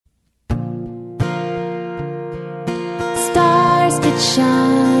could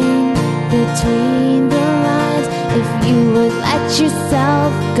shine between the lines if you would let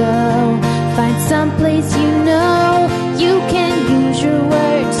yourself go. Find some place you know you can use your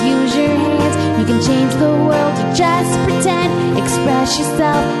words, use your hands. You can change the world, you just pretend. Express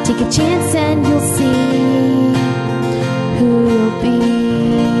yourself, take a chance, and you'll see who you'll be.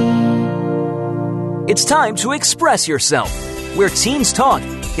 It's time to express yourself, where teens talk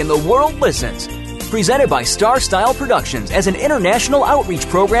and the world listens. Presented by Star Style Productions as an international outreach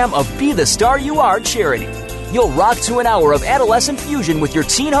program of Be the Star You Are charity. You'll rock to an hour of adolescent fusion with your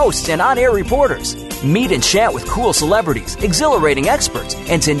teen hosts and on-air reporters. Meet and chat with cool celebrities, exhilarating experts,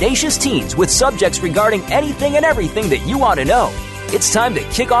 and tenacious teens with subjects regarding anything and everything that you want to know. It's time to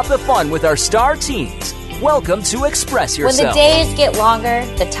kick off the fun with our star teens. Welcome to Express Yourself. When the days get longer,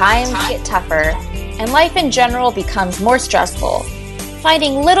 the times get tougher, and life in general becomes more stressful,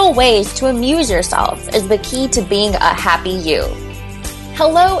 finding little ways to amuse yourself is the key to being a happy you.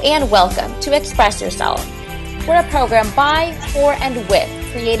 Hello and welcome to Express Yourself. We're a program by, for, and with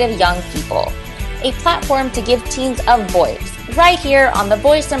creative young people. A platform to give teens a voice, right here on the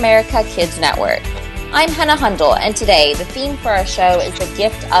Voice America Kids Network. I'm Hannah Hundle, and today the theme for our show is the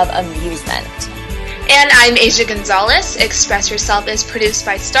gift of amusement. And I'm Asia Gonzalez. Express Yourself is produced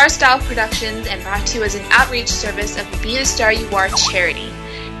by Star Style Productions and brought to you as an outreach service of the Be the Star You Are charity.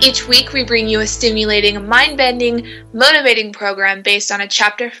 Each week we bring you a stimulating, mind-bending, motivating program based on a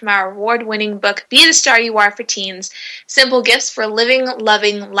chapter from our award-winning book, Be the Star You Are for Teens, Simple Gifts for Living,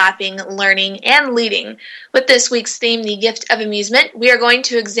 Loving, Laughing, Learning, and Leading. With this week's theme, The Gift of Amusement, we are going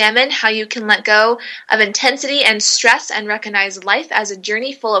to examine how you can let go of intensity and stress and recognize life as a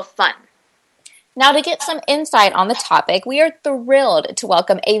journey full of fun. Now, to get some insight on the topic, we are thrilled to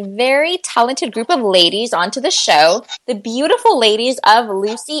welcome a very talented group of ladies onto the show, the beautiful ladies of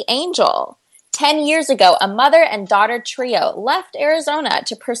Lucy Angel. 10 years ago, a mother and daughter trio left Arizona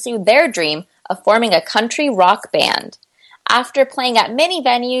to pursue their dream of forming a country rock band. After playing at many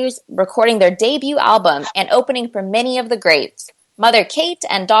venues, recording their debut album, and opening for many of the greats, Mother Kate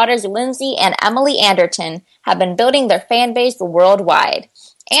and daughters Lindsay and Emily Anderton have been building their fan base worldwide.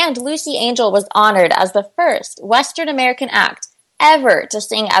 And Lucy Angel was honored as the first Western American act ever to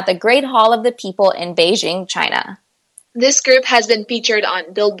sing at the Great Hall of the People in Beijing, China. This group has been featured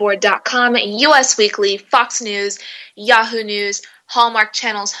on Billboard.com, US Weekly, Fox News, Yahoo News, Hallmark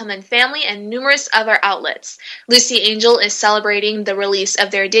Channel's Home and Family, and numerous other outlets. Lucy Angel is celebrating the release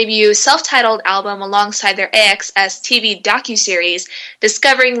of their debut self-titled album alongside their AXS TV docuseries,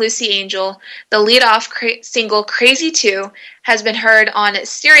 Discovering Lucy Angel. The lead-off single, Crazy 2, has been heard on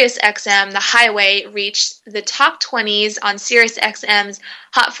SiriusXM. The Highway reached the top 20s on SiriusXM's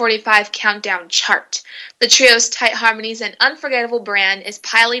Hot 45 Countdown chart. The trio's tight harmonies and unforgettable brand is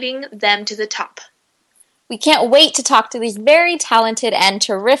piloting them to the top. We can't wait to talk to these very talented and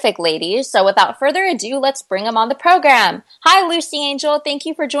terrific ladies. So without further ado, let's bring them on the program. Hi, Lucy Angel. Thank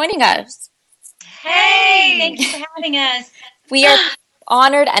you for joining us. Hey, thank you for having us. We are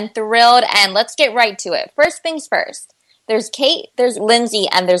honored and thrilled, and let's get right to it. First things first. There's Kate, there's Lindsay,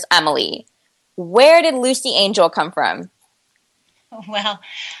 and there's Emily. Where did Lucy Angel come from? Well,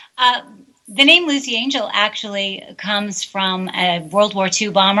 the name Lucy Angel actually comes from a World War II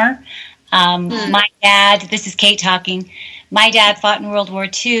bomber. My dad, this is Kate talking, my dad fought in World War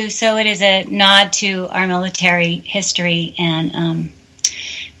II, so it is a nod to our military history, and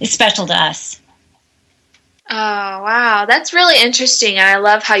it's special to us. Oh, wow. That's really interesting, and I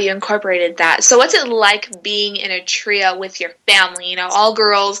love how you incorporated that. So what's it like being in a trio with your family? You know, all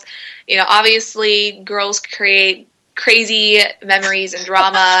girls, obviously girls create crazy memories and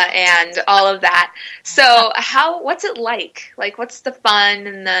drama and all of that. So what's it like? Like, what's the fun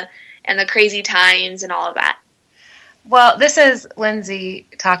and the crazy times and all of that? Well, this is Lindsay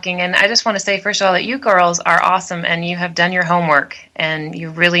talking, and I just want to say, first of all, that you girls are awesome, and you have done your homework, and you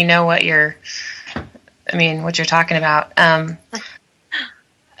really know what you're talking about.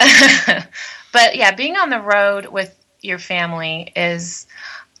 But yeah, being on the road with your family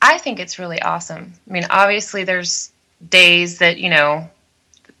I think it's really awesome. I mean, obviously there's days that,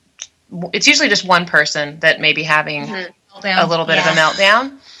 it's usually just one person that may be having a little bit of a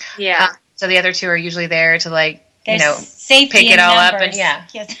meltdown. Yeah. So the other two are usually there to safety pick it all numbers. up and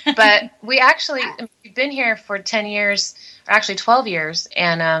Yes. But we've been here for 10 years, or actually 12 years.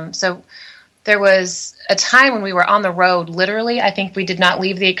 And so there was a time when we were on the road, literally, I think we did not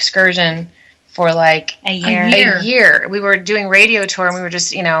leave the excursion for like a year. A year. We were doing radio tour and we were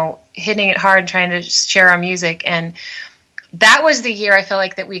just, hitting it hard and trying to share our music. And that was the year I feel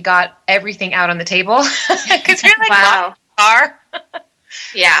like that we got everything out on the table. Because we wow. Car.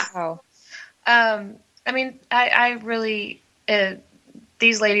 Yeah. So, I really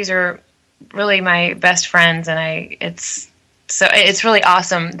these ladies are really my best friends, and it's really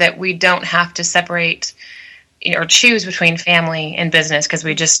awesome that we don't have to separate, or choose between family and business, because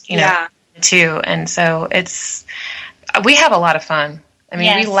we just, too. And so we have a lot of fun. I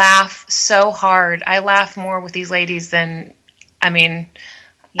mean, we laugh so hard. I laugh more with these ladies than, I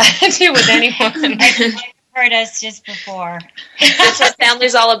do with anyone. Heard us just before. That's what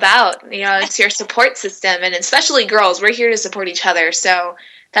family's all about. It's your support system, and especially girls. We're here to support each other, so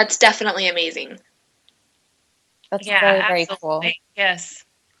that's definitely amazing. That's very, very cool. Yes.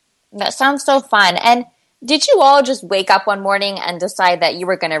 That sounds so fun. And did you all just wake up one morning and decide that you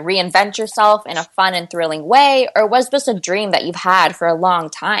were going to reinvent yourself in a fun and thrilling way, or was this a dream that you've had for a long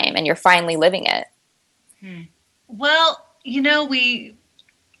time and you're finally living it? Well,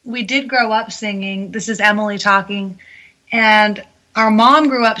 we did grow up singing. This is Emily talking. And our mom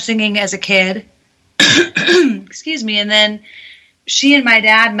grew up singing as a kid. Excuse me. And then she and my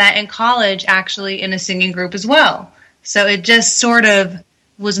dad met in college, actually, in a singing group as well. So it just sort of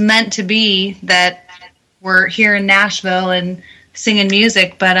was meant to be that we're here in Nashville and singing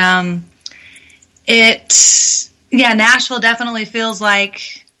music. But Nashville definitely feels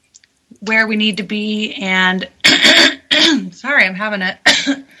like where we need to be. And sorry, I'm having a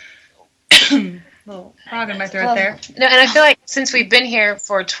little frog in my throat there. No, and I feel like since we've been here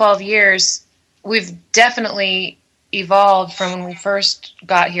for 12 years, we've definitely evolved from when we first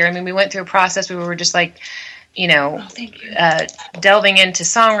got here. I mean, we went through a process where we were just like, delving into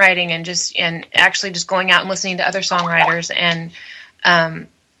songwriting and actually just going out and listening to other songwriters. And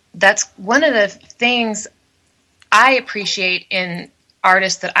that's one of the things I appreciate in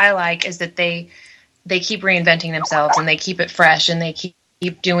artists that I like, is that they keep reinventing themselves, and they keep it fresh, and they keep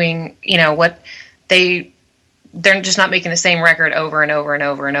doing, what they're just not making the same record over and over and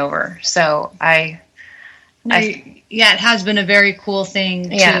over and over. So it has been a very cool thing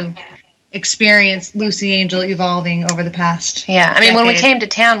to experience Lucy Angel evolving over the past decade. When we came to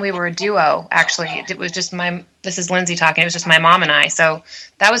town, we were a duo, actually. It was just this is Lindsay talking, it was just my mom and I. So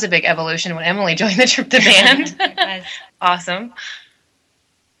that was a big evolution when Emily joined the band. It was awesome.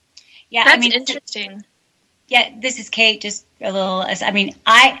 Yeah, that's interesting. Yeah, this is Kate. Just a little.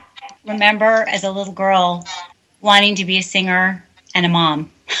 I remember as a little girl wanting to be a singer and a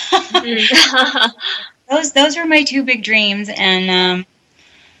mom. Those were my two big dreams, and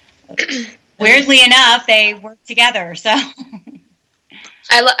weirdly enough, they work together. So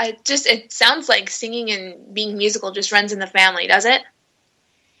it sounds like singing and being musical just runs in the family, does it?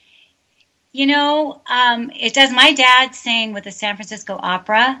 It does. My dad sang with the San Francisco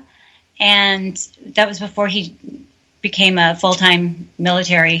Opera, and that was before he became a full-time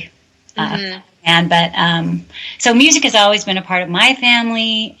military man. But so music has always been a part of my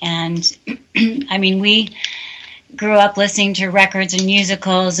family, and we grew up listening to records and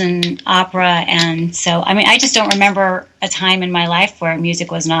musicals and opera, and so I just don't remember a time in my life where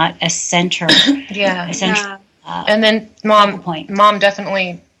music was not a center. And then mom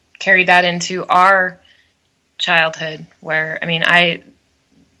definitely carried that into our childhood, where I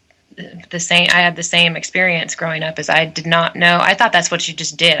had the same experience growing up, as I did not know. I thought that's what you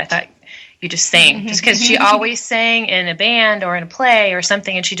just did. I thought you just sang, just because she always sang in a band or in a play or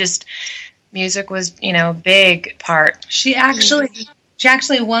something, and music was, a big part. She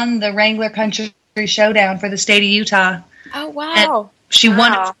actually won the Wrangler Country Showdown for the state of Utah. Oh, wow. And she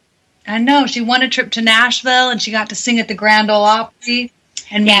won. I know, she won a trip to Nashville, and she got to sing at the Grand Ole Opry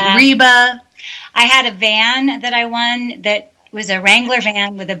and meet Reba. I had a van that I won that was a Wrangler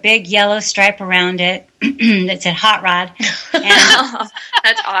van with a big yellow stripe around it that said Hot Rod. And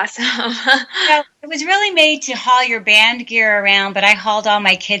that's awesome. So it was really made to haul your band gear around, but I hauled all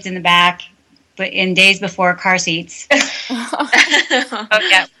my kids in the back, but in days before car seats. God,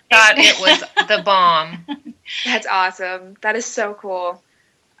 it was the bomb. That's awesome. That is so cool.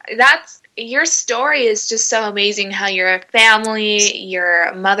 Your story is just so amazing, how you're a family,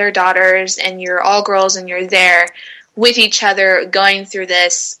 you're mother, daughters, and you're all girls, and you're there with each other going through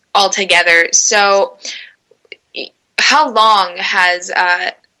this all together. So how long has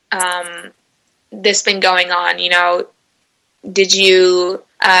this been going on? Did you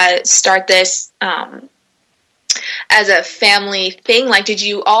start this as a family thing? Like, did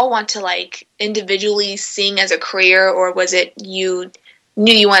you all want to individually sing as a career, or was it you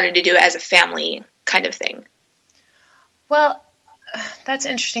knew you wanted to do it as a family kind of thing? Well, that's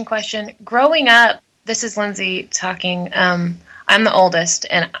an interesting question. Growing up, this is Lindsay talking. I'm the oldest,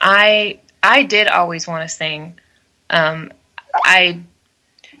 and I did always want to sing. I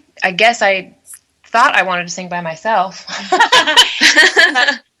guess I thought I wanted to sing by myself.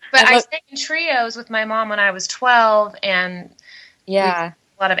 But I sang in trios with my mom when I was 12, and yeah,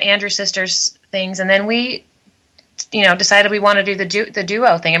 a lot of Andrew Sisters things, and then we, decided we want to do the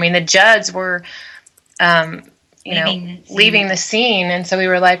duo thing. I mean, the Judds were, leaving the scene, and so we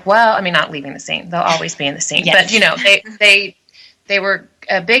were like, well, I mean, not leaving the scene; they'll always be in the scene. Yes. But they were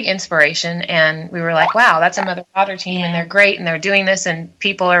a big inspiration, and we were like, wow, that's a mother-daughter team, and they're great, and they're doing this, and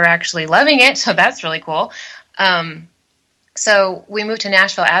people are actually loving it, so that's really cool. So we moved to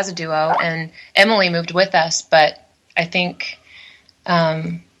Nashville as a duo, and Emily moved with us, but I think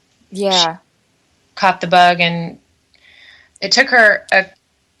she caught the bug, and it took her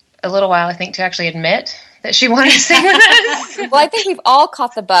a little while, I think, to actually admit that she wanted to sing with us. Well, I think we've all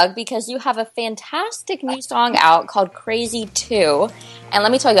caught the bug because you have a fantastic new song out called Crazy 2. And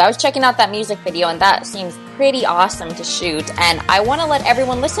let me tell you, I was checking out that music video, and that seems pretty awesome to shoot. And I want to let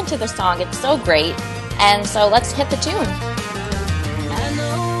everyone listen to the song. It's so great. And so let's hit the tune. I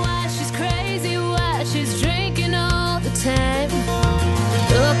know why she's crazy, why she's drinking all the time.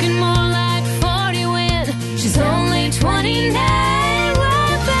 Looking more like 40 when she's only 29.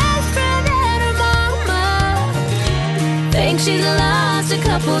 We're best friend and her mama thinks she's lost a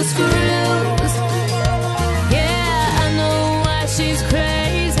couple screws. Yeah, I know why she's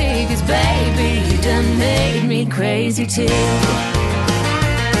crazy, 'cause baby, you done made me crazy too.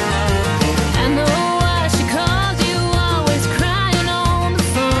 I know why she calls you always crying on the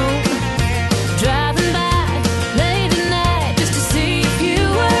phone, driving by late at night just to see if you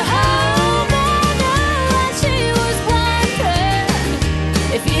were home. I know why she was wondering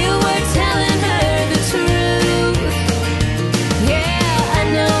if you were telling her the truth. Yeah, I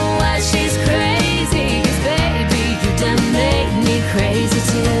know why she's crazy, 'cause baby, you done made me crazy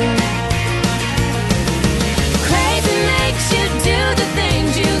too. Crazy makes you do the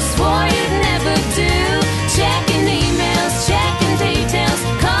things you swore you'd never do. Checking emails, checking details,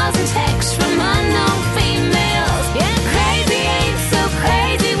 calls and texts from unknown females. Yeah, crazy ain't so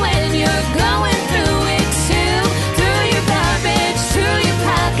crazy when you're going through it too. Through your garbage, through your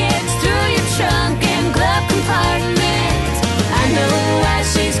pockets, through your trunk and glove compartment. I know why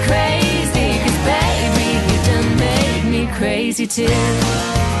she's crazy, 'cause baby, you done made me crazy too.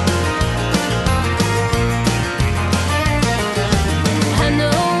 I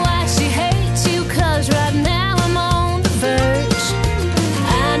know why she hates you, 'cause right now I'm on the verge.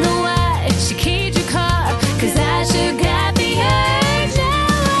 I know why she keyed your car, 'cause I sure got the urge. Now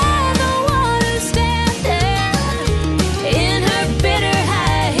I don't wanna stand there in her bitter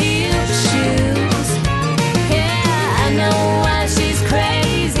high-heeled shoes. Yeah, I know why she's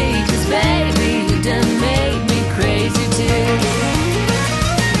crazy, 'cause baby, you done made me crazy too.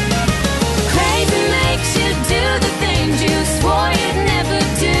 Crazy makes you do the things you swore you'd never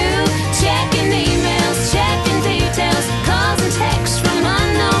do. Checking emails, checking details, calls and texts from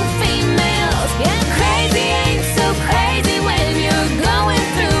unknown females. Yeah, crazy ain't so crazy when you're going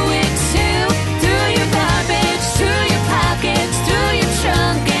through it too. Through your garbage, through your pockets, through your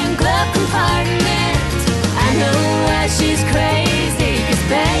trunk and glove compartment. I know why she's crazy, 'cause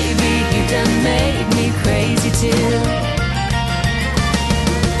baby, you done made me crazy too.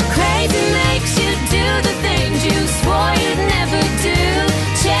 Crazy makes you do the things you swore you'd never do.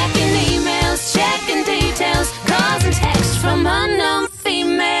 Checking emails, checking details, calls and texts from unknown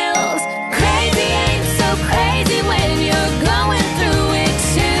females. Crazy ain't so crazy when you're going through it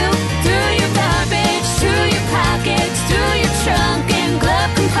too. Through your garbage, through your pockets, through your trunk and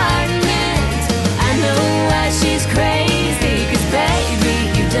glove compartment. I know why she's crazy, 'cause baby,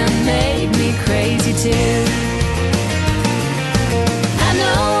 you done made me crazy too. I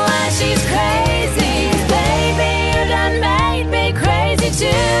know why she's crazy, 'cause baby, you done made me crazy too.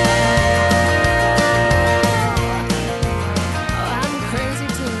 Oh, I'm crazy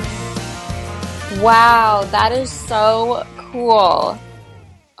too. Wow, that is so cool.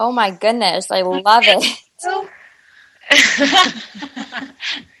 Oh my goodness, I love it.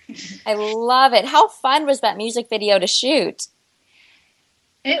 I love it. How fun was that music video to shoot?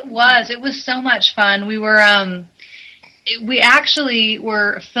 It was so much fun. We actually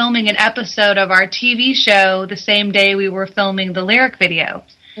were filming an episode of our TV show the same day we were filming the lyric video.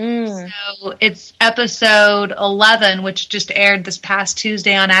 So it's episode 11, which just aired this past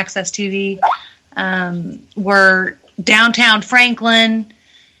Tuesday on Access TV. We're downtown Franklin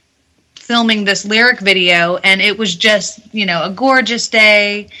filming this lyric video, and it was just, a gorgeous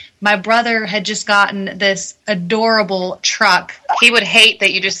day. My brother had just gotten this adorable truck. He would hate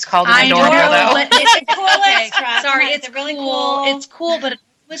that you just called him I adorable, know, though. but it's a coolest truck. Sorry, It's it's really cool. cool. It's cool, but it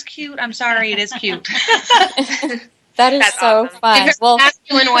was cute. I'm sorry, it is cute. That is That's so awesome. fun. In a Well,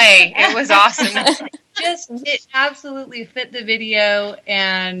 masculine way. It was awesome. it absolutely fit the video,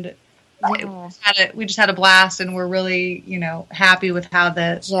 and we just had a blast, and we're really, happy with how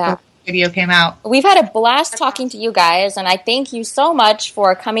the video came out. We've had a blast talking to you guys, and I thank you so much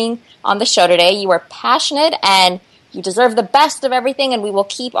for coming on the show today. You are passionate, and you deserve the best of everything, and we will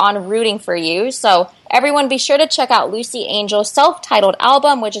keep on rooting for you. So everyone be sure to check out Lucy Angel's self-titled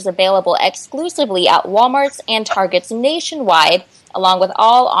album, which is available exclusively at Walmarts and Targets nationwide, along with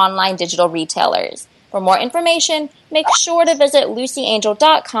all online digital retailers. For more information, make sure to visit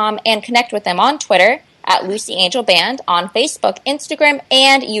LucyAngel.com and connect with them on Twitter at Lucy Angel Band, on Facebook, Instagram,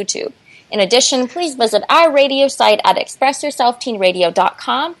 and YouTube. In addition, please visit our radio site at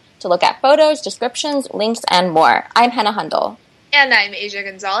ExpressYourselfTeenRadio.com to look at photos, descriptions, links, and more. I'm Hannah Hundle. And I'm Asia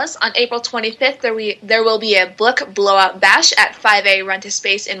Gonzalez. On April 25th, there will be a book blowout bash at 5A Run to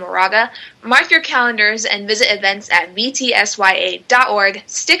Space in Moraga. Mark your calendars and visit events at vtsya.org.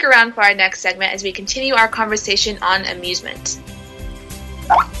 Stick around for our next segment as we continue our conversation on amusement.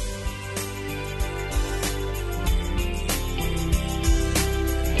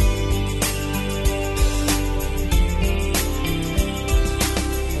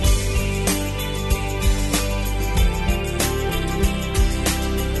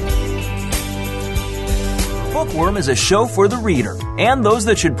 Bookworm is a show for the reader and those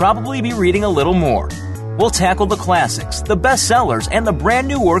that should probably be reading a little more. We'll tackle the classics, the bestsellers, and the brand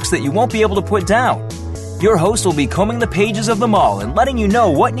new works that you won't be able to put down. Your host will be combing the pages of them all and letting you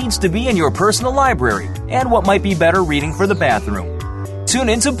know what needs to be in your personal library and what might be better reading for the bathroom. Tune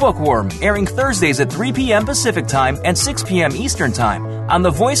in to Bookworm, airing Thursdays at 3 p.m. Pacific Time and 6 p.m. Eastern Time on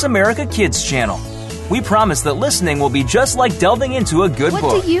the Voice America Kids channel. We promise that listening will be just like delving into a good book.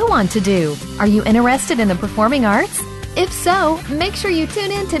 What do you want to do? Are you interested in the performing arts? If so, make sure you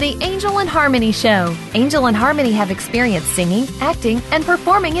tune in to the Angel and Harmony Show. Angel and Harmony have experience singing, acting, and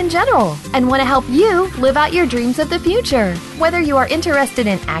performing in general, and want to help you live out your dreams of the future. Whether you are interested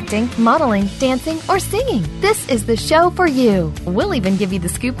in acting, modeling, dancing, or singing, this is the show for you. We'll even give you the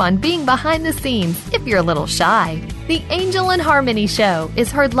scoop on being behind the scenes if you're a little shy. The Angel and Harmony Show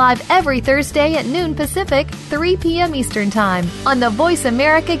is heard live every Thursday at noon Pacific, 3 p.m. Eastern Time on the Voice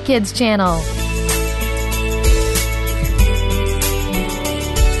America Kids channel.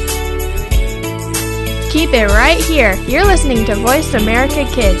 Keep it right here. You're listening to Voice America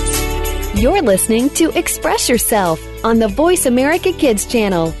Kids. You're listening to Express Yourself on the Voice America Kids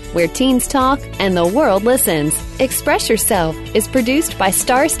channel, where teens talk and the world listens. Express Yourself is produced by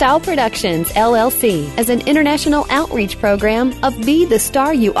Star Style Productions, LLC, as an international outreach program of Be the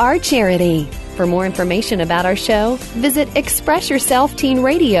Star You Are charity. For more information about our show, visit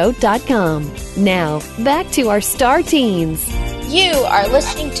ExpressYourselfTeenRadio.com. Now, back to our star teens. You are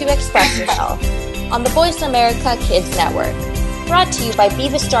listening to Express Yourself on the Voice America Kids Network, brought to you by Be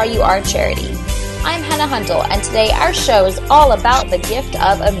the Star You Are charity. I'm Hannah Hundle, and today our show is all about the gift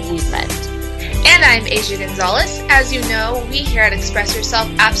of amusement. And I'm Asia Gonzalez. As you know, we here at Express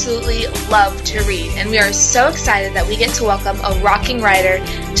Yourself absolutely love to read, and we are so excited that we get to welcome a rocking writer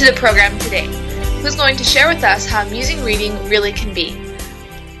to the program today, who's going to share with us how amusing reading really can be.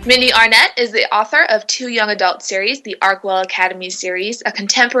 Mindy Arnett is the author of 2 young adult series, the Arkwell Academy series, a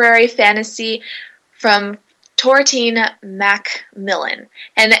contemporary fantasy from Tortine Macmillan,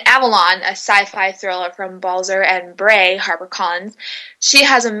 and Avalon, a sci-fi thriller from Balzer and Bray HarperCollins. She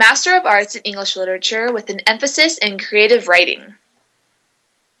has a Master of Arts in English Literature with an emphasis in creative writing.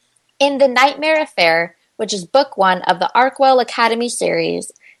 In The Nightmare Affair, which is book 1 of the Arkwell Academy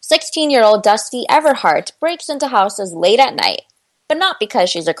series, 16-year-old Dusty Everhart breaks into houses late at night, but not because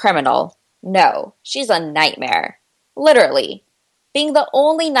she's a criminal. No, she's a nightmare. Literally. Being the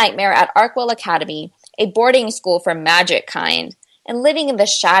only nightmare at Arkwell Academy, a boarding school for magic kind, and living in the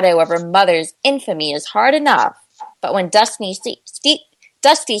shadow of her mother's infamy is hard enough. But when Dusty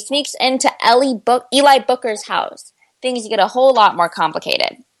sneaks into Eli Booker's house, things get a whole lot more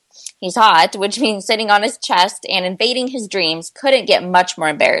complicated. He's hot, which means sitting on his chest and invading his dreams couldn't get much more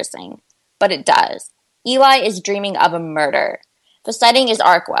embarrassing. But it does. Eli is dreaming of a murder. The setting is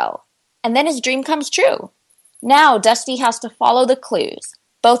Arkwell. And then his dream comes true. Now Dusty has to follow the clues,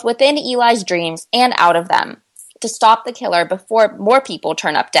 both within Eli's dreams and out of them, to stop the killer before more people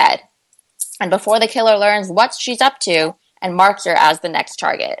turn up dead, and before the killer learns what she's up to and marks her as the next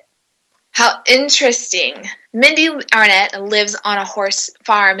target. How interesting. Mindy Arnett lives on a horse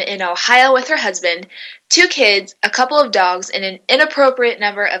farm in Ohio with her husband, 2 kids, a couple of dogs, and an inappropriate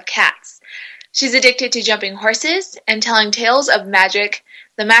number of cats. She's addicted to jumping horses and telling tales of magic,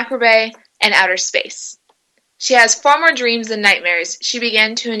 the macabre, and outer space. She has far more dreams than nightmares. She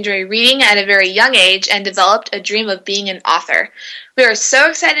began to enjoy reading at a very young age and developed a dream of being an author. We are so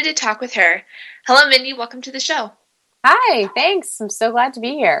excited to talk with her. Hello, Mindy. Welcome to the show. Hi, thanks. I'm so glad to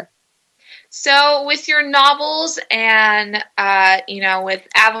be here. So with your novels and, with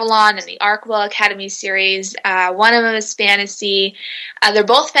Avalon and the Arkwell Academy series, one of them is fantasy. They're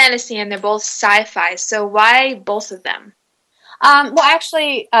both fantasy and they're both sci-fi. So why both of them? Well,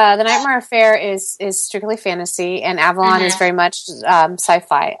 actually, The Nightmare Affair is strictly fantasy, and Avalon is very much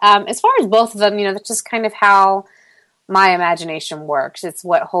sci-fi. As far as both of them, that's just kind of how my imagination works. It's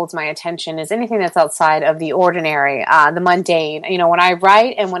what holds my attention is anything that's outside of the ordinary, the mundane. When I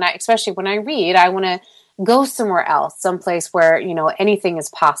write and especially when I read, I want to go somewhere else, someplace where, anything is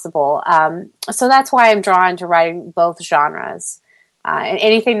possible. So that's why I'm drawn to writing both genres. And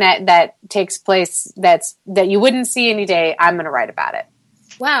anything that takes place that you wouldn't see any day, I'm going to write about it.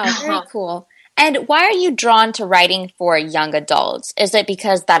 Wow, very cool. And why are you drawn to writing for young adults? Is it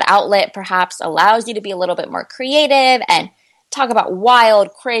because that outlet perhaps allows you to be a little bit more creative and talk about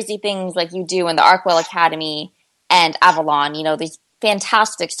wild, crazy things like you do in the Arkwell Academy and Avalon, these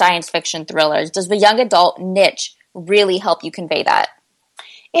fantastic science fiction thrillers? Does the young adult niche really help you convey that?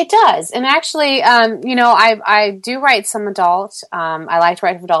 It does. And actually, I do write some adult. I like to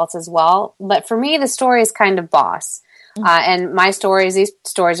write for adults as well. But for me, the story is kind of boss. And my stories, these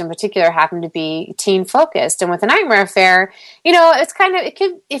stories in particular, happen to be teen focused. And with A Nightmare Affair,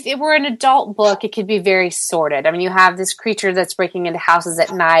 if it were an adult book, it could be very sordid. I mean, you have this creature that's breaking into houses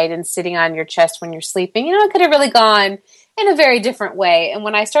at night and sitting on your chest when you're sleeping. It could have really gone in a very different way. And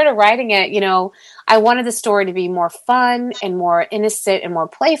when I started writing it, I wanted the story to be more fun and more innocent and more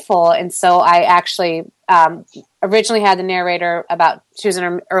playful. And so I actually originally had the narrator she was in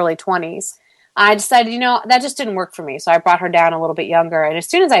her early 20s. I decided, that just didn't work for me. So I brought her down a little bit younger. And as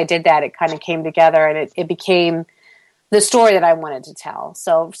soon as I did that, it kind of came together and it became the story that I wanted to tell.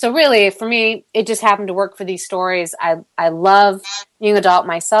 So really, for me, it just happened to work for these stories. I love young adult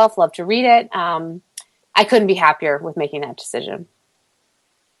myself, love to read it. I couldn't be happier with making that decision.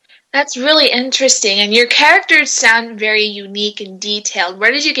 That's really interesting. And your characters sound very unique and detailed.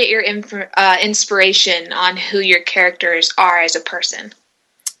 Where did you get your inspiration on who your characters are as a person?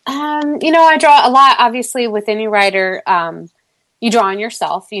 I draw a lot, obviously, with any writer. You draw on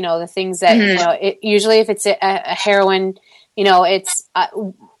yourself, the things that, usually if it's a heroine, it's,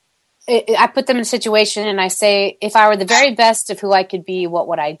 I put them in a situation and I say, if I were the very best of who I could be, what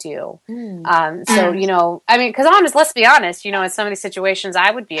would I do? Because let's be honest, in some of these situations, I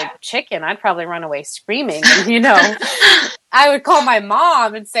would be a chicken. I'd probably run away screaming, and, I would call my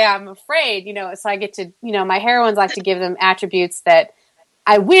mom and say, I'm afraid, so I get to, my heroines like to give them attributes that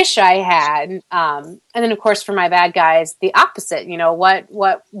I wish I had. And then of course for my bad guys, the opposite,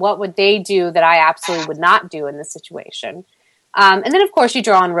 what would they do that I absolutely would not do in this situation? And then of course you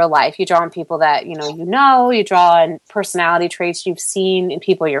draw on real life. You draw on people that, you draw on personality traits you've seen in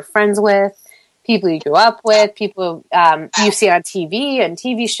people you're friends with, people you grew up with, people you see on TV and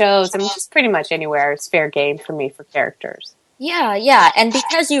TV shows. Just pretty much anywhere it's fair game for me for characters. Yeah. And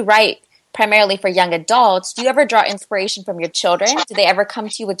because you write primarily for young adults, do you ever draw inspiration from your children? Do they ever come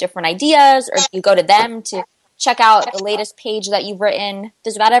to you with different ideas, or do you go to them to check out the latest page that you've written?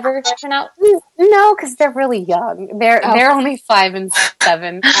 Does that ever turn out? No, because they're really young. They're only 5 and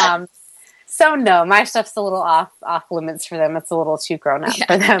 7. So no, my stuff's a little off limits for them. It's a little too grown up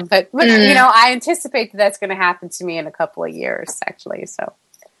for them. But I anticipate that's going to happen to me in a couple of years, actually. So.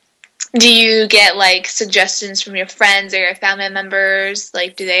 Do you get suggestions from your friends or your family members?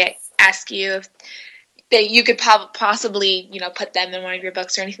 Do they ask you if you could possibly, put them in one of your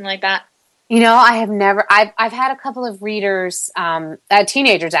books or anything like that? I have never. I've had a couple of readers,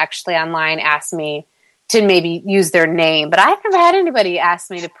 teenagers actually online, ask me to maybe use their name, but I've never had anybody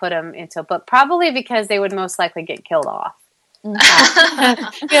ask me to put them into a book. Probably because they would most likely get killed off.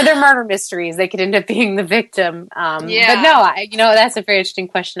 They're murder mysteries. They could end up being the victim. But no, that's a very interesting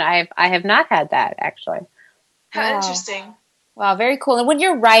question. I have not had that actually. How interesting. Wow, very cool. And when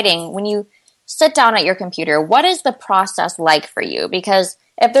you're writing, when you sit down at your computer, what is the process like for you? Because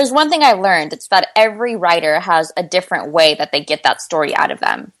if there's one thing I learned, it's that every writer has a different way that they get that story out of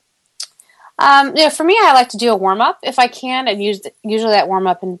them. For me, I like to do a warm-up if I can, and usually that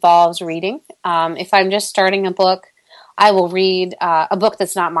warm-up involves reading. If I'm just starting a book, I will read a book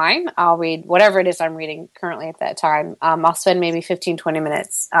that's not mine. I'll read whatever it is I'm reading currently at that time. I'll spend maybe 15, 20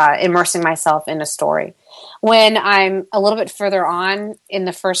 minutes immersing myself in a story. When I'm a little bit further on in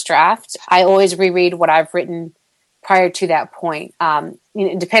the first draft, I always reread what I've written prior to that point.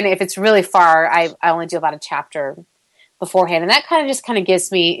 Depending if it's really far, I only do about a chapter beforehand. And that kind of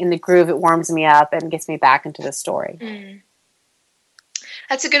gets me in the groove. It warms me up and gets me back into the story. Mm.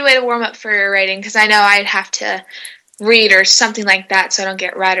 That's a good way to warm up for your writing, because I know I'd have to read or something like that, so I don't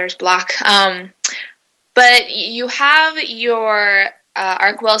get writer's block. But you have your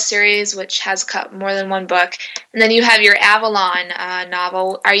Arkwell series, which has more than one book, and then you have your Avalon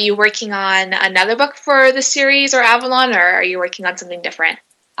novel. Are you working on another book for the series or Avalon, or are you working on something different?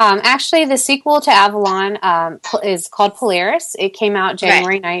 Actually, the sequel to Avalon is called Polaris. It came out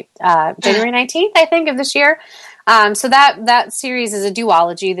January 19th, I think, of this year. So that series is a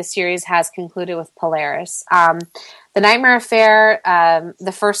duology. The series has concluded with Polaris. The Nightmare Affair,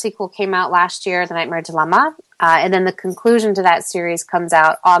 the first sequel came out last year, The Nightmare Dilemma. And then the conclusion to that series comes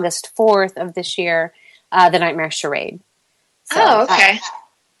out August 4th of this year, The Nightmare Charade. So, okay.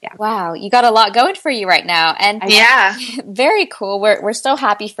 Yeah. Wow, you got a lot going for you right now. And yeah, very cool. We're so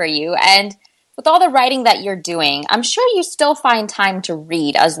happy for you. And with all the writing that you're doing, I'm sure you still find time to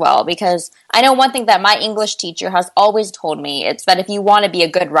read as well, because I know one thing that my English teacher has always told me, it's that if you want to be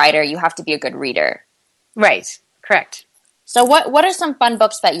a good writer, you have to be a good reader. Right. Correct. So what are some fun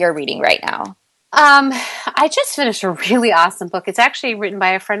books that you're reading right now? I just finished a really awesome book. It's actually written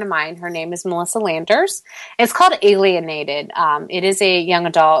by a friend of mine. Her name is Melissa Landers. It's called Alienated. It is a young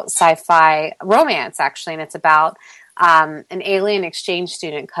adult sci-fi romance, actually, and it's about an alien exchange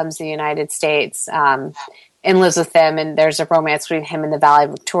student comes to the United States and lives with them, and there's a romance between him and the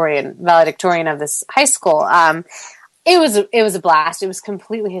valedictorian of this high school. It was a blast. It was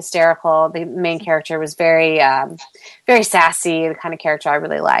completely hysterical. The main character was very sassy, the kind of character I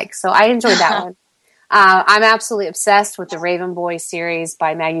really like. So I enjoyed that one. I'm absolutely obsessed with the Raven Boy series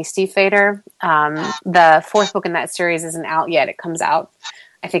by Maggie Stiefvater. The fourth book in that series isn't out yet. It comes out,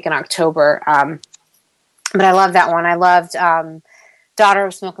 I think, in October. But I love that one. I loved Daughter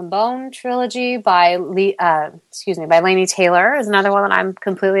of Smoke and Bone trilogy by Laini Taylor is another one that I'm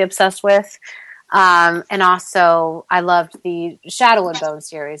completely obsessed with. And also, I loved the Shadow and Bone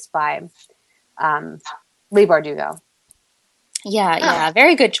series by Leigh Bardugo. Yeah,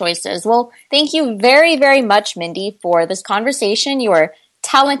 very good choices. Well, thank you very, very much, Mindy, for this conversation. You are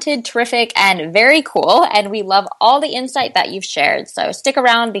talented, terrific, and very cool, and we love all the insight that you've shared. So stick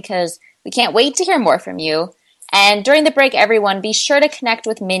around because we can't wait to hear more from you. And during the break, everyone, be sure to connect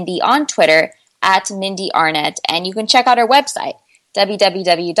with Mindy on Twitter at Mindy Arnett, and you can check out our website,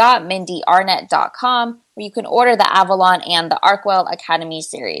 www.mindyarnett.com, where you can order the Avalon and the Arkwell Academy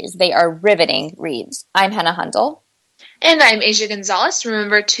series. They are riveting reads. I'm Hannah Hundel. And I'm Asia Gonzalez.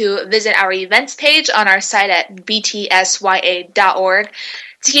 Remember to visit our events page on our site at btsya.org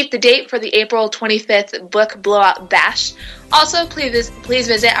to keep the date for the April 25th Book Blowout Bash. Also, please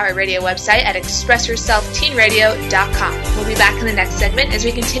visit our radio website at expressyourselfteenradio.com. We'll be back in the next segment as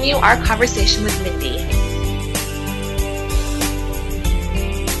we continue our conversation with Mindy.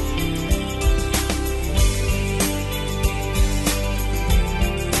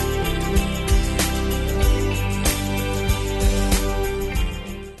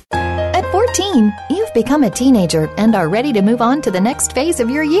 At 14, you've become a teenager and are ready to move on to the next phase of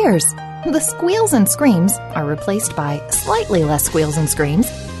your years. The squeals and screams are replaced by slightly less squeals and screams,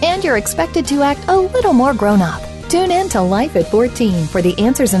 and you're expected to act a little more grown up. Tune in to Life at 14 for the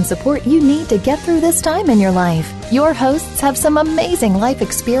answers and support you need to get through this time in your life. Your hosts have some amazing life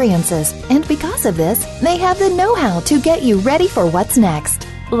experiences, and because of this, they have the know-how to get you ready for what's next.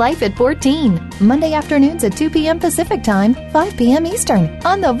 Life at 14, Monday afternoons at 2 p.m. Pacific Time, 5 p.m. Eastern,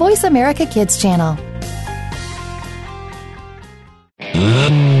 on the Voice America Kids channel.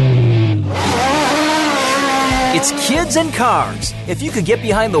 It's Kids and Cars. If you could get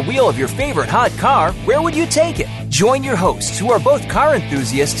behind the wheel of your favorite hot car, where would you take it? Join your hosts, who are both car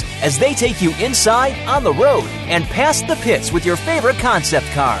enthusiasts, as they take you inside, on the road, and past the pits with your favorite concept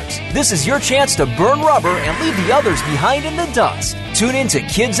cars. This is your chance to burn rubber and leave the others behind in the dust. Tune in to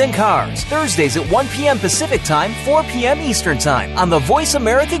Kids and Cars, Thursdays at 1 p.m. Pacific Time, 4 p.m. Eastern Time, on the Voice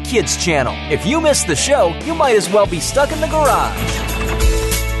America Kids channel. If you missed the show, you might as well be stuck in the garage.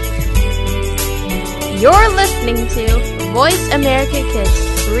 You're listening to Voice America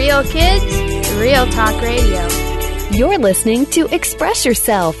Kids. Real kids, real talk radio. You're listening to Express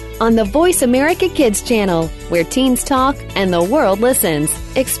Yourself on the Voice America Kids channel, where teens talk and the world listens.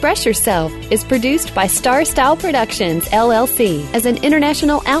 Express Yourself is produced by Star Style Productions, LLC, as an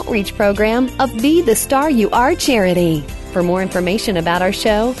international outreach program of Be the Star You Are charity. For more information about our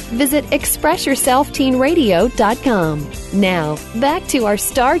show, visit expressyourselfteenradio.com. Now, back to our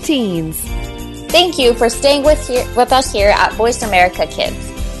star teens. Thank you for staying with us here at Voice America Kids.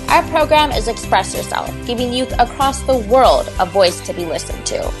 Our program is Express Yourself, giving youth across the world a voice to be listened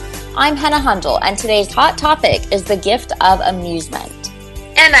to. I'm Hannah Hundel, and today's hot topic is the gift of amusement.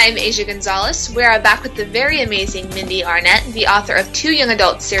 And I'm Asia Gonzalez. We are back with the very amazing Mindy Arnett, the author of 2 young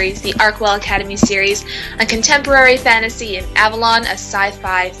adult series, the Arkwell Academy series, a contemporary fantasy, and Avalon, a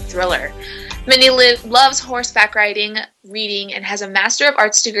sci-fi thriller. Mindy loves horseback riding, reading, and has a Master of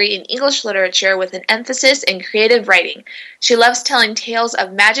Arts degree in English literature with an emphasis in creative writing. She loves telling tales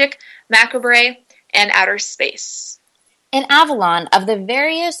of magic, macabre, and outer space. In Avalon, of the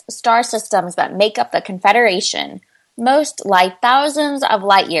various star systems that make up the Confederation, most lie thousands of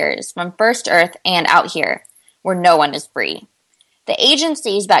light years from first Earth and out here, where no one is free. The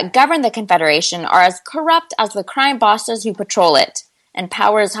agencies that govern the Confederation are as corrupt as the crime bosses who patrol it, and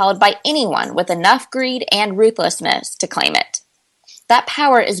power is held by anyone with enough greed and ruthlessness to claim it. That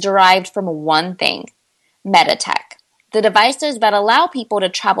power is derived from one thing: metatech, the devices that allow people to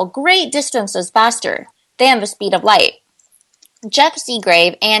travel great distances faster than the speed of light. Jeff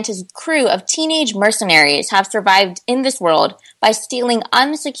Seagrave and his crew of teenage mercenaries have survived in this world by stealing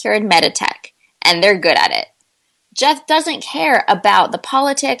unsecured metatech, and they're good at it. Jeff doesn't care about the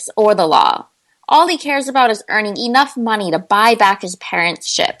politics or the law. All he cares about is earning enough money to buy back his parents'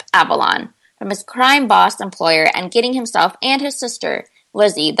 ship, Avalon, from his crime boss employer and getting himself and his sister,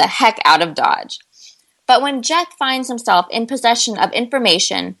 Lizzie, the heck out of Dodge. But when Jeff finds himself in possession of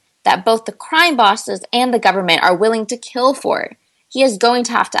information that both the crime bosses and the government are willing to kill for, he is going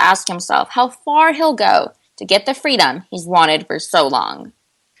to have to ask himself how far he'll go to get the freedom he's wanted for so long.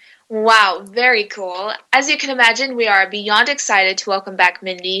 Wow, very cool. As you can imagine, we are beyond excited to welcome back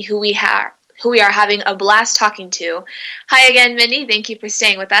Mindy, who we are having a blast talking to. Hi again, Mindy. Thank you for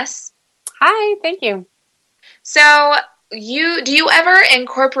staying with us. Hi, thank you. So, do you ever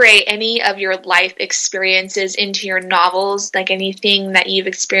incorporate any of your life experiences into your novels, like anything that you've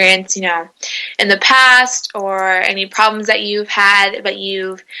experienced, in the past, or any problems that you've had, but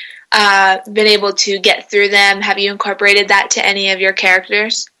you've been able to get through them? Have you incorporated that to any of your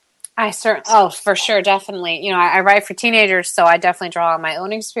characters? For sure, definitely. I write for teenagers, so I definitely draw on my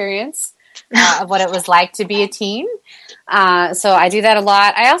own experience of what it was like to be a teen. So I do that a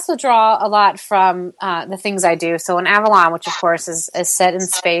lot. I also draw a lot from the things I do. So in Avalon, which of course is set in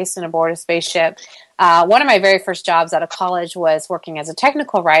space and aboard a spaceship, one of my very first jobs out of college was working as a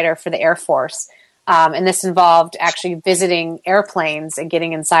technical writer for the Air Force. And this involved actually visiting airplanes and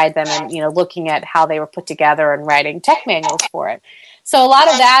getting inside them and, looking at how they were put together and writing tech manuals for it. So a lot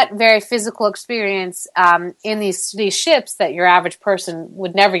of that very physical experience in these ships that your average person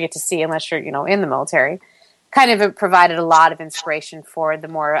would never get to see unless you're, in the military, kind of provided a lot of inspiration for the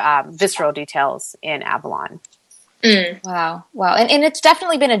more visceral details in Avalon. Mm. Wow. And it's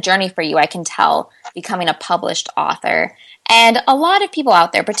definitely been a journey for you, I can tell, becoming a published author. And a lot of people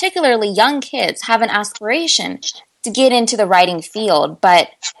out there, particularly young kids, have an aspiration to get into the writing field, but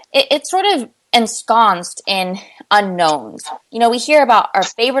it's sort of ensconced in unknowns. We hear about our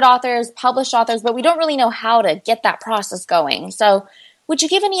favorite authors, published authors, but we don't really know how to get that process going. So would you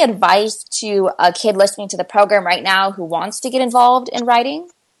give any advice to a kid listening to the program right now who wants to get involved in writing?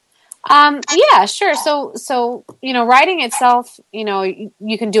 Yeah, sure. So, writing itself,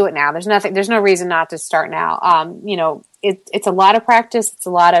 you can do it now. There's no reason not to start now. It's a lot of practice. It's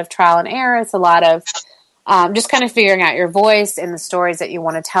a lot of trial and error. It's a lot of just kind of figuring out your voice and the stories that you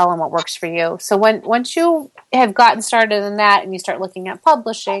want to tell and what works for you. So once you have gotten started in that and you start looking at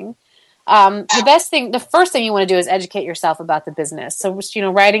publishing, the first thing you want to do is educate yourself about the business. So,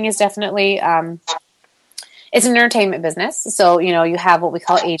 writing is definitely, it's an entertainment business. So, you have what we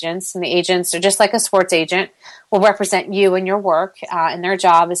call agents, and the agents are just like a sports agent, will represent you and your work, and their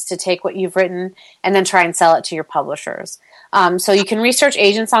job is to take what you've written and then try and sell it to your publishers. So you can research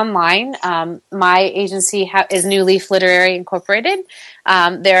agents online. My agency is New Leaf Literary Incorporated.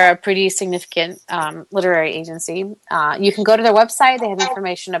 They're a pretty significant literary agency. You can go to their website. They have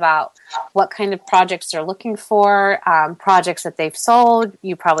information about what kind of projects they're looking for, projects that they've sold.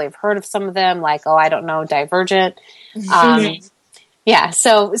 You probably have heard of some of them, like, Divergent. Yeah,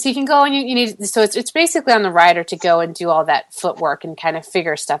 so you can go and you need, so it's basically on the writer to go and do all that footwork and kind of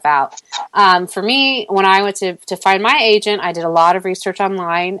figure stuff out. For me, when I went to find my agent, I did a lot of research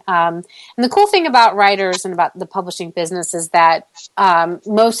online. And the cool thing about writers and about the publishing business is that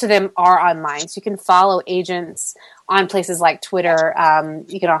most of them are online. So you can follow agents on places like Twitter.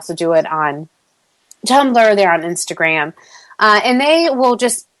 You can also do it on Tumblr, they're on Instagram. And they will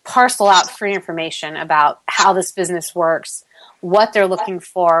just parcel out free information about how this business works, what they're looking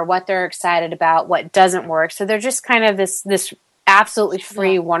for, what they're excited about, what doesn't work. So they're just kind of this absolutely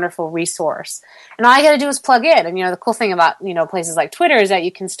free, wonderful resource. And all I got to do is plug in. And, the cool thing about, places like Twitter is that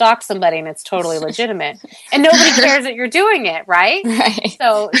you can stalk somebody and it's totally legitimate. And nobody cares that you're doing it, right? Right.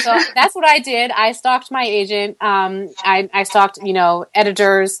 So that's what I did. I stalked my agent. I stalked,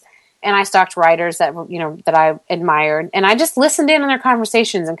 editors, and I stalked writers that that I admired. And I just listened in on their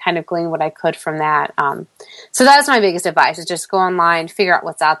conversations and kind of gleaned what I could from that. So that's my biggest advice, is just go online, figure out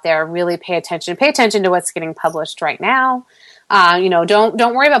what's out there, really pay attention to what's getting published right now.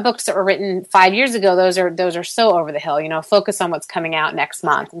 Don't worry about books that were written 5 years ago. Those are so over the hill. Focus on what's coming out next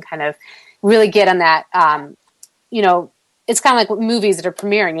month and kind of really get on that. It's kind of like movies that are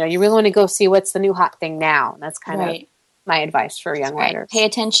premiering. You really want to go see what's the new hot thing now. And that's kind of my advice for young writers. Pay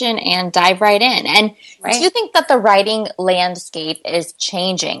attention and dive right in. And do you think that the writing landscape is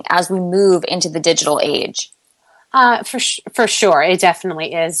changing as we move into the digital age? For sure, it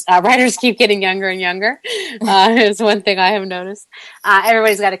definitely is. Writers keep getting younger and younger. Is one thing I have noticed.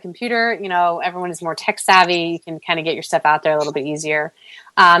 Everybody's got a computer. Everyone is more tech savvy. You can kind of get your stuff out there a little bit easier.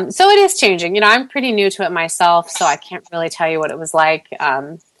 So it is changing. I'm pretty new to it myself, so I can't really tell you what it was like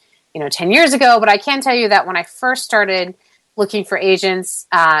 10 years ago, but I can tell you that when I first started looking for agents,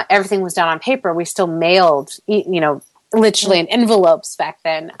 everything was done on paper. We still mailed, literally in envelopes back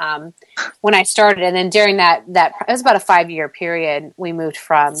then when I started. And then during that it was about a 5-year period, we moved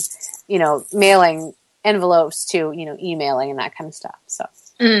from, mailing envelopes to, emailing and that kind of stuff. So.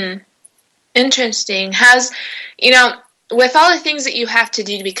 Interesting. With all the things that you have to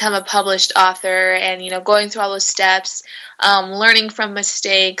do to become a published author and, going through all those steps, learning from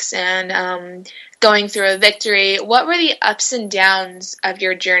mistakes and going through a victory, what were the ups and downs of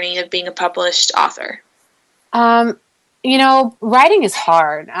your journey of being a published author? Writing is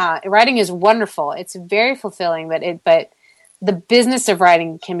hard. Writing is wonderful. It's very fulfilling, but the business of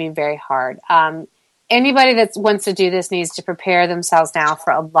writing can be very hard. Anybody that wants to do this needs to prepare themselves now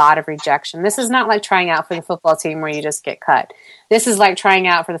for a lot of rejection. This is not like trying out for the football team where you just get cut. This is like trying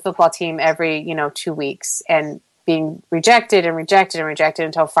out for the football team every, 2 weeks and being rejected and rejected and rejected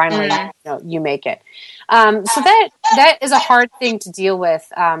until finally, you make it. So that is a hard thing to deal with.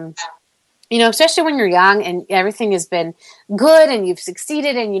 Especially when you're young and everything has been good and you've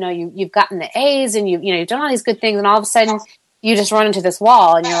succeeded and, you've gotten the A's and you've done all these good things, and all of a sudden you just run into this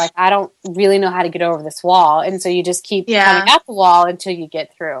wall and you're like, I don't really know how to get over this wall. And so you just keep coming at the wall until you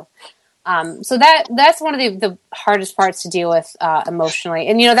get through. So that's one of the hardest parts to deal with emotionally.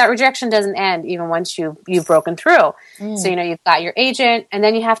 And, that rejection doesn't end even once you've broken through. So, you've got your agent, and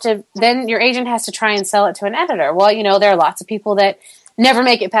then your agent has to try and sell it to an editor. Well, there are lots of people that never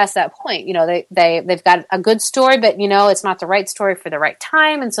make it past that point. They've got a good story, but, it's not the right story for the right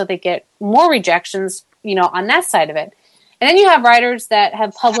time. And so they get more rejections, on that side of it. And then you have writers that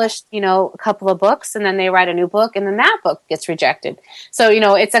have published, a couple of books, and then they write a new book, and then that book gets rejected. So,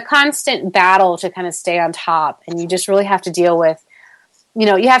 it's a constant battle to kind of stay on top, and you just really have to deal with,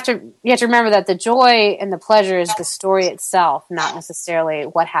 you have to remember that the joy and the pleasure is the story itself, not necessarily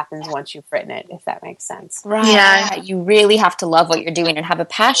what happens once you've written it, if that makes sense. Right. Yeah. You really have to love what you're doing and have a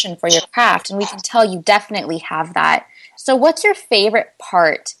passion for your craft, and we can tell you definitely have that. So what's your favorite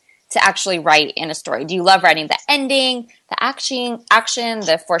part to actually write in a story? Do you love writing the ending, the action,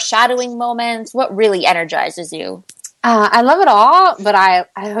 the foreshadowing moments? What really energizes you? I love it all, but I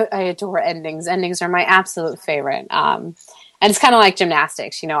adore endings. Endings are my absolute favorite. And it's kind of like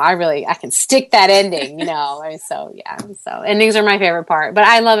gymnastics, I can stick that ending, So endings are my favorite part, but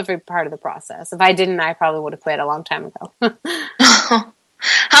I love every part of the process. If I didn't, I probably would have quit a long time ago.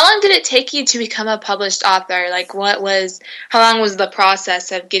 How long did it take you to become a published author? How long was the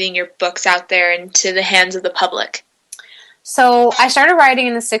process of getting your books out there into the hands of the public? So I started writing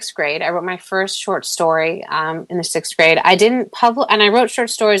in the 6th grade. I wrote my first short story in the 6th grade. I didn't publish, and I wrote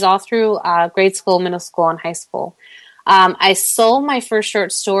short stories all through grade school, middle school, and high school. I sold my first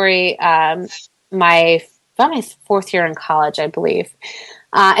short story about my 4th year in college, I believe.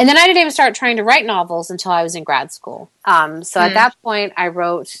 And then I didn't even start trying to write novels until I was in grad school. So at that point, I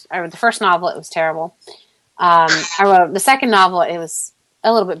wrote the first novel. It was terrible. I wrote the second novel. It was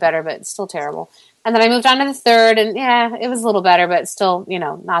a little bit better, but still terrible. And then I moved on to the third, and it was a little better, but still,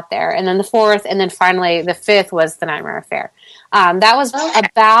 not there. And then the fourth, and then finally the fifth was The Nightmare Affair. That was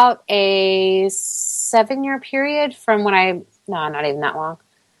about a 7-year period from when not even that long.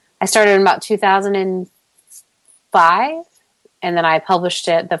 I started in about 2005, and then I published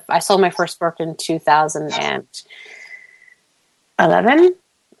it. I sold my first book in 2011,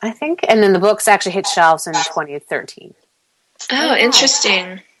 I think. And then the books actually hit shelves in 2013. Oh,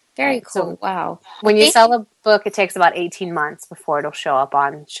 interesting. Very cool. So, wow. When you sell a book, it takes about 18 months before it'll show up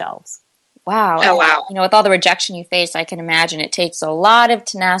on shelves. Wow. Oh, wow. You know, with all the rejection you face, I can imagine it takes a lot of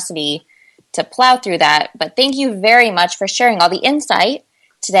tenacity to plow through that. But thank you very much for sharing all the insight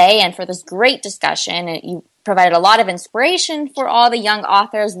today and for this great discussion. You provided a lot of inspiration for all the young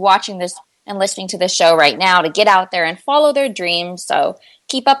authors watching this and listening to this show right now to get out there and follow their dreams. So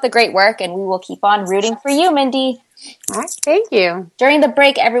keep up the great work, and we will keep on rooting for you, Mindy. All right, thank you. During the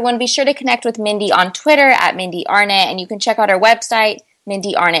break, everyone, be sure to connect with Mindy on Twitter at Mindy Arnett, and you can check out our website,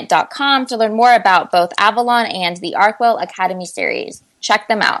 MindyArnett.com, to learn more about both Avalon and the Arkwell Academy series. Check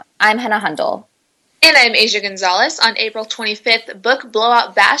them out. I'm Hannah Hundle. And I'm Asia Gonzalez. On April 25th, Book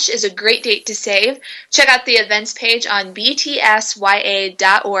Blowout Bash is a great date to save. Check out the events page on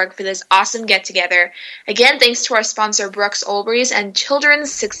btsya.org for this awesome get-together. Again, thanks to our sponsor, Brooks Olbrys and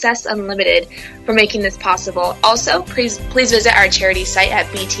Children's Success Unlimited for making this possible. Also, please visit our charity site at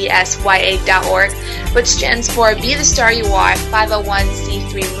btsya.org, which stands for Be the Star You Are,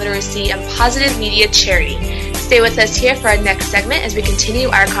 501c3 Literacy and Positive Media Charity. Stay with us here for our next segment as we continue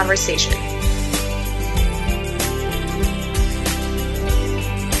our conversation.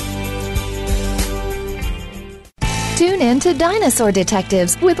 Tune in to Dinosaur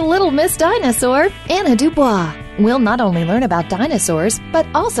Detectives with Little Miss Dinosaur, Anna Dubois. We'll not only learn about dinosaurs, but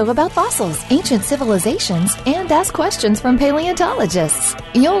also about fossils, ancient civilizations, and ask questions from paleontologists.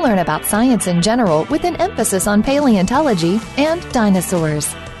 You'll learn about science in general with an emphasis on paleontology and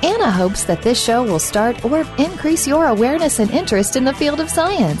dinosaurs. Anna hopes that this show will start or increase your awareness and interest in the field of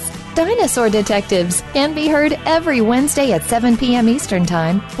science. Dinosaur Detectives can be heard every Wednesday at 7 p.m. Eastern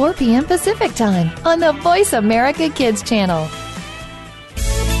Time, 4 p.m. Pacific Time on the Voice America Kids channel.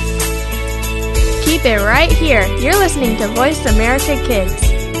 Keep it right here. You're listening to Voice America Kids.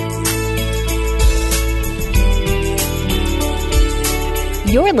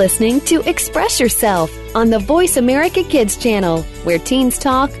 You're listening to Express Yourself on the Voice America Kids channel, where teens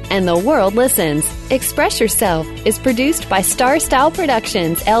talk and the world listens. Express Yourself is produced by Star Style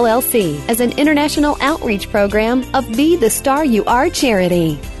Productions, LLC, as an international outreach program of Be the Star You Are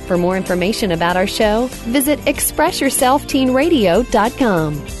charity. For more information about our show, visit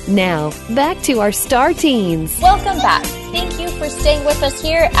ExpressYourselfTeenRadio.com. Now, back to our star teens. Welcome back. Thank you for staying with us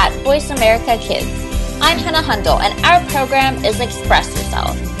here at Voice America Kids. I'm Hannah Hundle, and our program is Express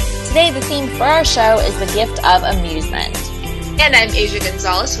Yourself. Today, the theme for our show is the gift of amusement. And I'm Asia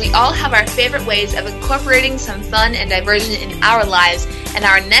Gonzalez. We all have our favorite ways of incorporating some fun and diversion in our lives, and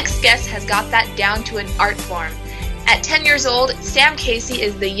our next guest has got that down to an art form. At 10 years old, Sam Casey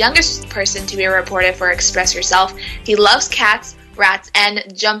is the youngest person to be reported for Express Yourself. He loves cats, rats,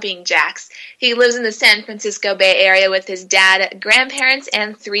 and jumping jacks. He lives in the San Francisco Bay Area with his dad, grandparents,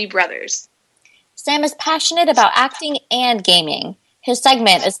 and 3 brothers. Sam is passionate about acting and gaming. His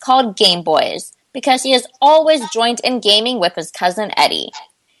segment is called Game Boys because he has always joined in gaming with his cousin Eddie.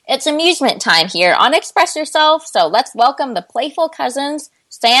 It's amusement time here on Express Yourself, so let's welcome the playful cousins,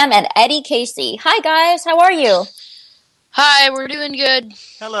 Sam and Eddie Casey. Hi guys, how are you? Hi, we're doing good.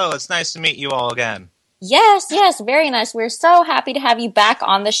 Hello, it's nice to meet you all again. Yes, very nice. We're so happy to have you back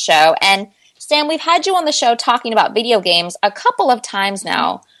on the show. And Sam, we've had you on the show talking about video games a couple of times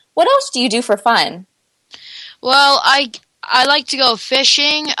now. What else do you do for fun? Well, I like to go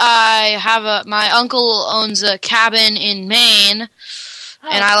fishing. I have my uncle owns a cabin in Maine, and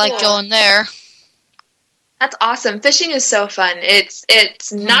I like going there. That's awesome. Fishing is so fun.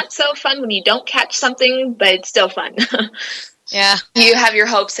 It's not so fun when you don't catch something, but it's still fun. Yeah. You have your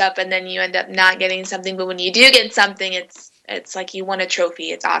hopes up, and then you end up not getting something, but when you do get something, it's like you won a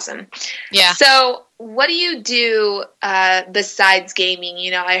trophy. It's awesome. Yeah. So what do you do besides gaming?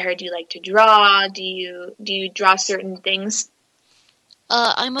 You know, I heard you like to draw. Do you draw certain things?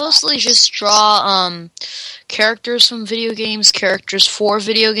 I mostly just draw characters from video games, characters for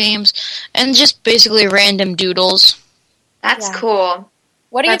video games, and just basically random doodles. That's cool.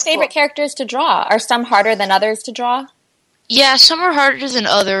 What are your favorite characters to draw? Are some harder than others to draw? Yeah, some are harder than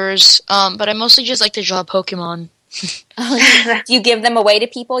others, but I mostly just like to draw Pokemon. Do you give them away to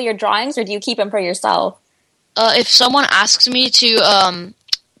people, your drawings, or do you keep them for yourself? If someone asks me to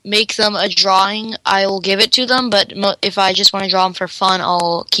make them a drawing, I will give it to them, but if I just want to draw them for fun,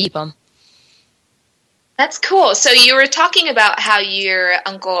 I'll keep them. That's cool. So you were talking about how your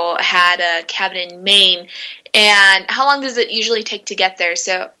uncle had a cabin in Maine, and how long does it usually take to get there?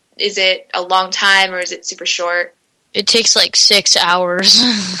 So is it a long time, or is it super short? It takes like 6 hours.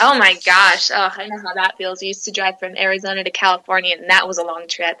 Oh my gosh. Oh, I know how that feels. I used to drive from Arizona to California, and that was a long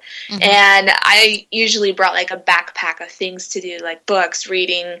trip. Mm-hmm. And I usually brought like a backpack of things to do, like books,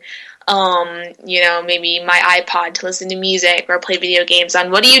 reading, maybe my iPod to listen to music or play video games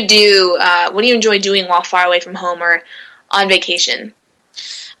on. What do you do? What do you enjoy doing while far away from home or on vacation?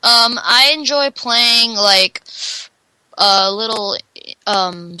 I enjoy playing like little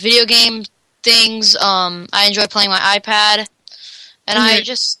video game things. I enjoy playing my iPad, and I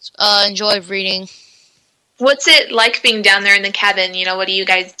just enjoy reading. What's it like being down there in the cabin? You know, what do you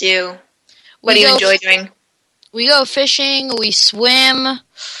guys do? What do you enjoy doing? We go fishing. We swim.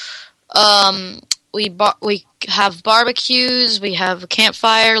 We have barbecues. We have a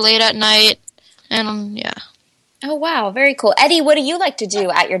campfire late at night, and yeah. Oh wow, very cool. Eddie, what do you like to do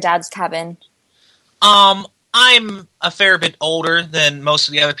at your dad's cabin? I'm a fair bit older than most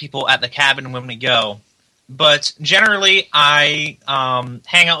of the other people at the cabin when we go, but generally I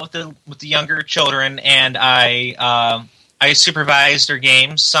hang out with the younger children, and I supervise their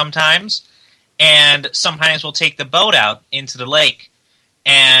games sometimes, and sometimes we'll take the boat out into the lake,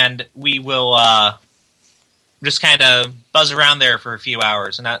 and we will just kind of buzz around there for a few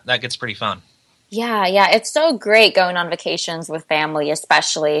hours, and that gets pretty fun. Yeah, it's so great going on vacations with family,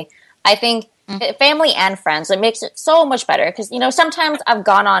 especially. I think family and friends, it makes it so much better because, you know, sometimes I've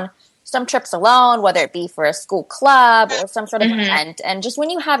gone on some trips alone, whether it be for a school club or some sort of event, and just when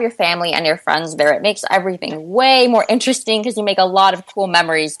you have your family and your friends there, it makes everything way more interesting because you make a lot of cool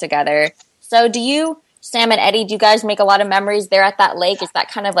memories together. So do you, Sam and Eddie, do you guys make a lot of memories there at that lake? Is that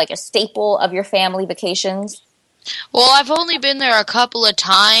kind of like a staple of your family vacations? Well, I've only been there a couple of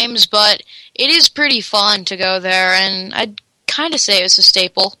times, but it is pretty fun to go there, and I'd kind of say it's a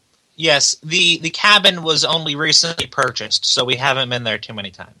staple. Yes, the cabin was only recently purchased, so we haven't been there too many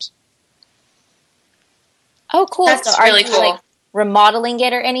times. Oh, cool. That's so really are you, cool. like, remodeling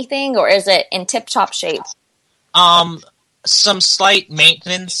it or anything, or is it in tip-top shape? Some slight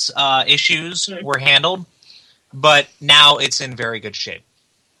maintenance issues were handled, but now it's in very good shape.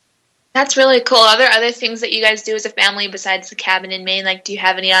 That's really cool. Are there other things that you guys do as a family besides the cabin in Maine? Like, do you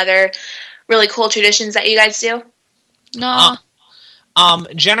have any other really cool traditions that you guys do? No.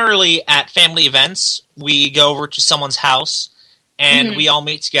 Generally, at family events, we go over to someone's house, and we all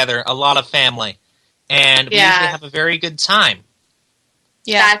meet together, a lot of family, and we usually have a very good time.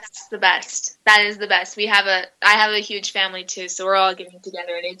 Yeah, that's the best. That is the best. I have a huge family, too, so we're all getting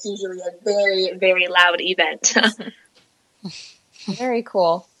together, and it's usually a very, very loud event. Very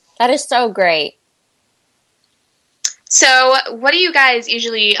cool. That is so great. So, what do you guys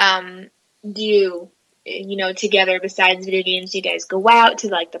usually do, you know, together besides video games? Do you guys go out to,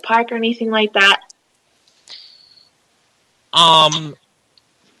 like, the park or anything like that?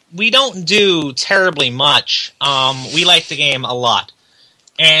 We don't do terribly much. We like the game a lot.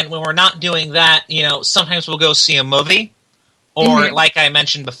 And when we're not doing that, you know, sometimes we'll go see a movie. Or, like I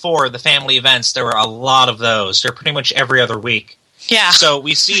mentioned before, the family events, there were a lot of those. They're pretty much every other week. Yeah. So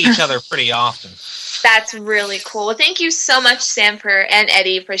we see each other pretty often. That's really cool. Well, thank you so much, Sam and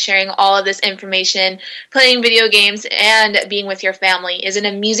Eddie, for sharing all of this information. Playing video games and being with your family is an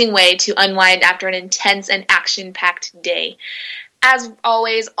amusing way to unwind after an intense and action-packed day. As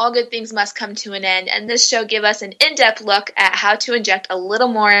always, all good things must come to an end, and this show gives us an in-depth look at how to inject a little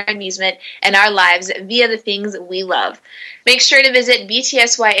more amusement in our lives via the things we love. Make sure to visit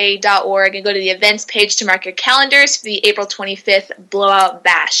btsya.org and go to the events page to mark your calendars for the April 25th Blowout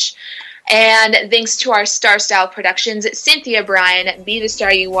Bash. And thanks to our Star Style Productions, Cynthia Bryan, Be the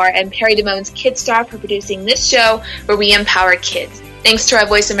Star You Are, and Perry Damone's Kid Star for producing this show where we empower kids. Thanks to our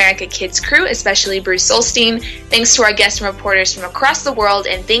Voice America Kids crew, especially Bruce Solstein. Thanks to our guests and reporters from across the world.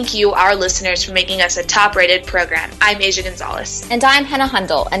 And thank you, our listeners, for making us a top-rated program. I'm Asia Gonzalez. And I'm Hannah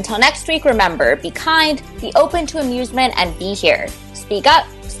Hundle. Until next week, remember, be kind, be open to amusement, and be here. Speak up,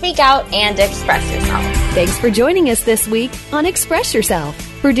 speak out, and express yourself. Thanks for joining us this week on Express Yourself,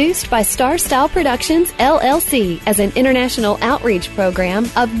 produced by Star Style Productions, LLC, as an international outreach program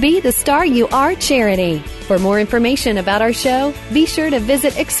of Be the Star You Are charity. For more information about our show, be sure to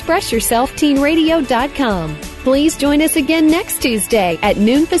visit ExpressYourselfTeenRadio.com. Please join us again next Tuesday at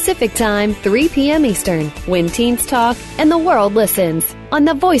noon Pacific Time, 3 p.m. Eastern, when teens talk and the world listens on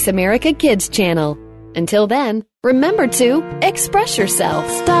the Voice America Kids channel. Until then, remember to express yourself.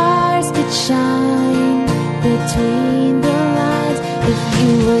 Stars could shine between the lines if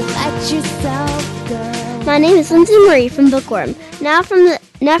you would let yourself go. My name is Lindsay Marie from Bookworm. Now from the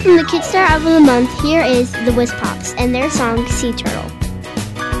Kid Star of the Month, here is the Whiz Pops and their song Sea Turtle.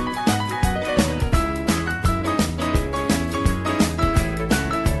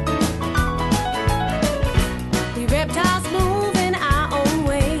 We reptiles move in our own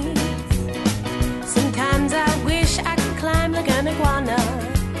ways. Sometimes I wish I could climb like an iguana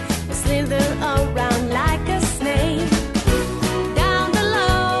or slither around like a snake. Down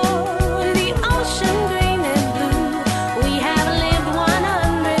below, the ocean green and blue, we have lived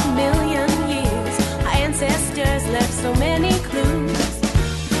 100 million years. Our ancestors left so many clues.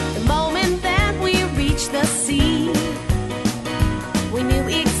 knew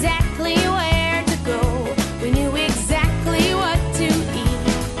exactly where to go. We knew exactly what to eat.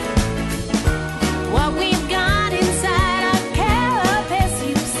 What we've got inside our carapace,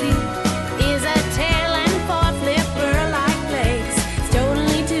 you see, is a tail and four flipper like legs. It's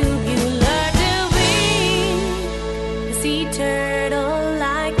totally tubular to be a sea turtle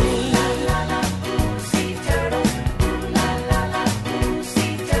like me. Sea turtle. La la la,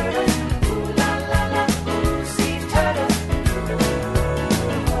 sea turtle. La la la, sea turtle.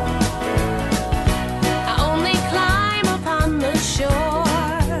 I only climb upon the shore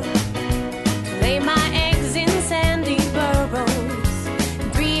to lay my eggs in sandy burrows,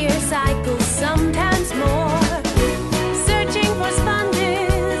 3-year cycles, sometimes more, searching for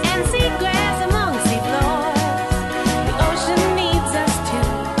sponges and seagrass among seafloors. The ocean needs us to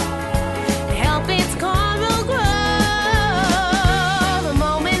help its coral grow. The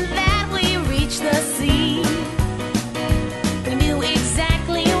moment that we reach the sea, we knew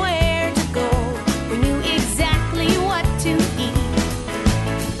exactly where to go. We knew exactly what to eat.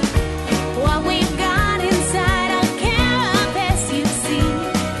 What we've got inside our carapace, you see,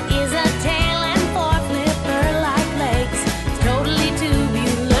 is a tail and four flipper like legs. It's totally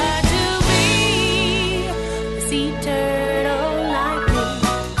tubular to be a sea turtle like me.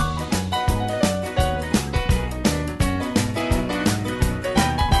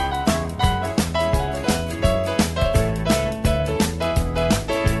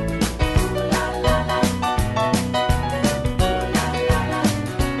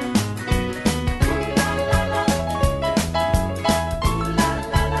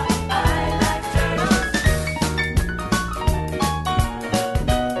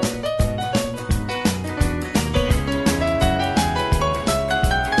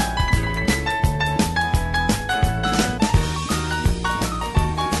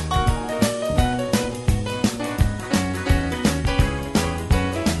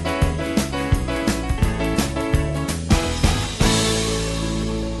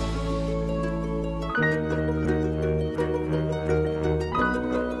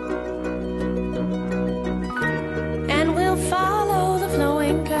 And we'll follow the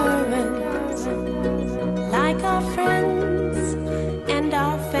flowing currents like our friends and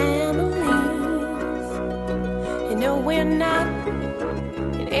our families. You know, we're not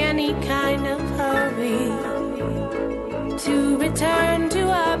in any kind of hurry to return to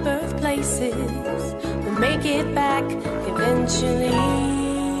our birthplaces. We'll make it back eventually.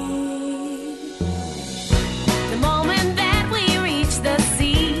 The moment that we reach the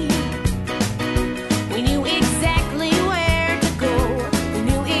sea, we knew exactly where to go. We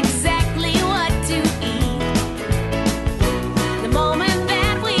knew exactly what to eat. The moment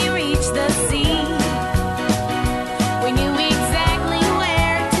that we reached the sea, we knew exactly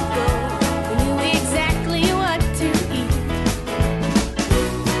where to go. We knew exactly what to eat.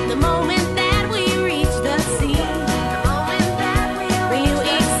 The moment that we reached the sea, the moment that we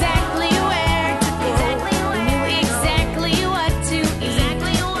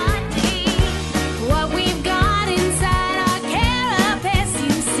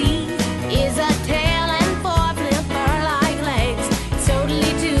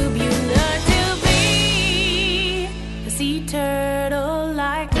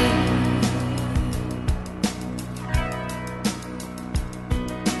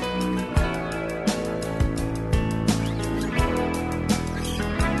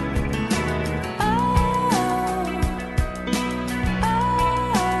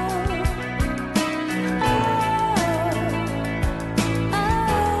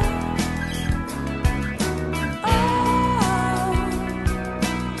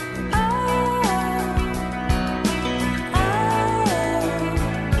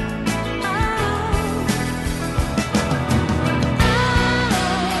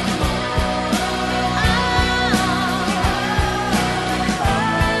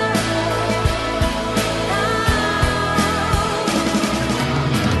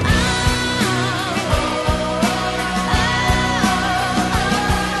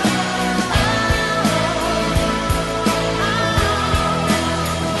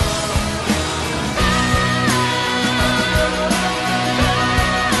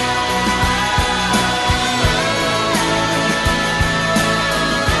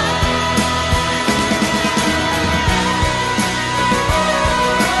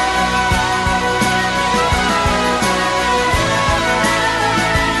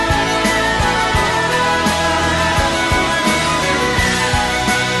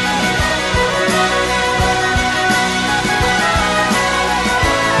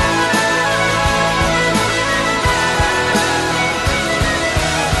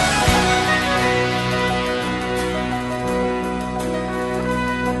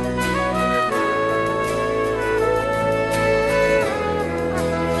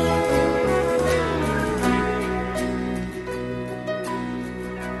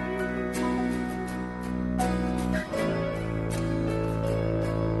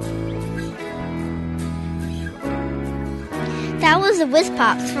was the Whiz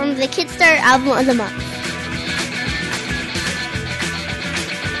Pops from the Kidstar Album of the Month.